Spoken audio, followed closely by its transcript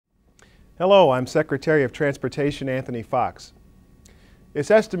Hello, I'm Secretary of Transportation Anthony Foxx.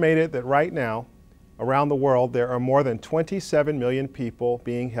 It's estimated that right now, around the world, there are more than 27 million people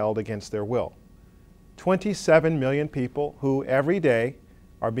being held against their will. 27 million people who every day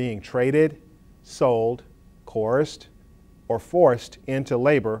are being traded, sold, coerced, or forced into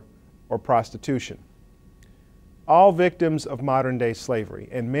labor or prostitution. All victims of modern-day slavery,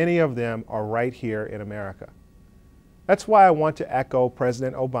 and many of them are right here in America. That's why I want to echo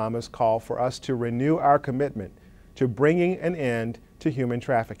President Obama's call for us to renew our commitment to bringing an end to human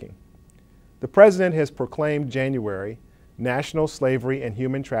trafficking. The President has proclaimed January National Slavery and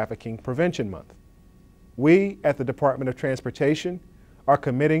Human Trafficking Prevention Month. We at the Department of Transportation are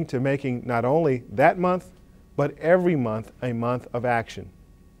committing to making not only that month, but every month a month of action.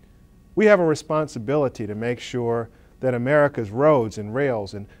 We have a responsibility to make sure that America's roads and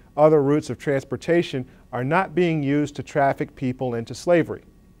rails and other routes of transportation are not being used to traffic people into slavery.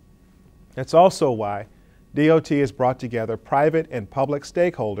 That's also why DOT has brought together private and public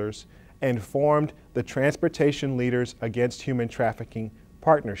stakeholders and formed the Transportation Leaders Against Human Trafficking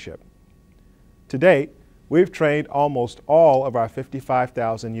Partnership. To date, we've trained almost all of our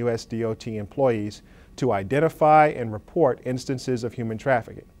 55,000 U.S. DOT employees to identify and report instances of human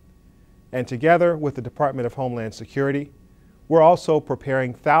trafficking. And together with the Department of Homeland Security, we're also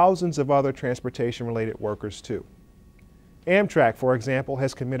preparing thousands of other transportation-related workers too. Amtrak, for example,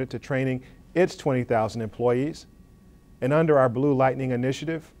 has committed to training its 20,000 employees. And under our Blue Lightning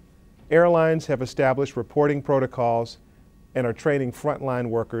initiative, airlines have established reporting protocols and are training frontline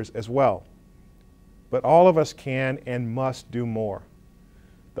workers as well. But all of us can and must do more.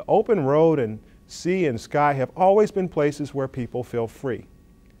 The open road and sea and sky have always been places where people feel free.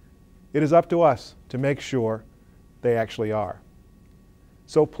 It is up to us to make sure they actually are.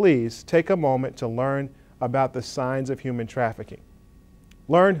 So please take a moment to learn about the signs of human trafficking.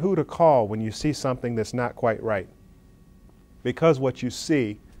 Learn who to call when you see something that's not quite right, because what you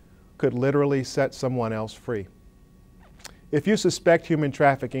see could literally set someone else free. If you suspect human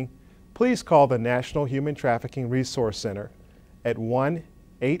trafficking, please call the National Human Trafficking Resource Center at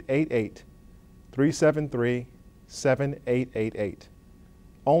 1-888-373-7888.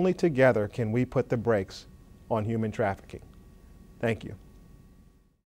 Only together can we put the brakes on human trafficking. Thank you.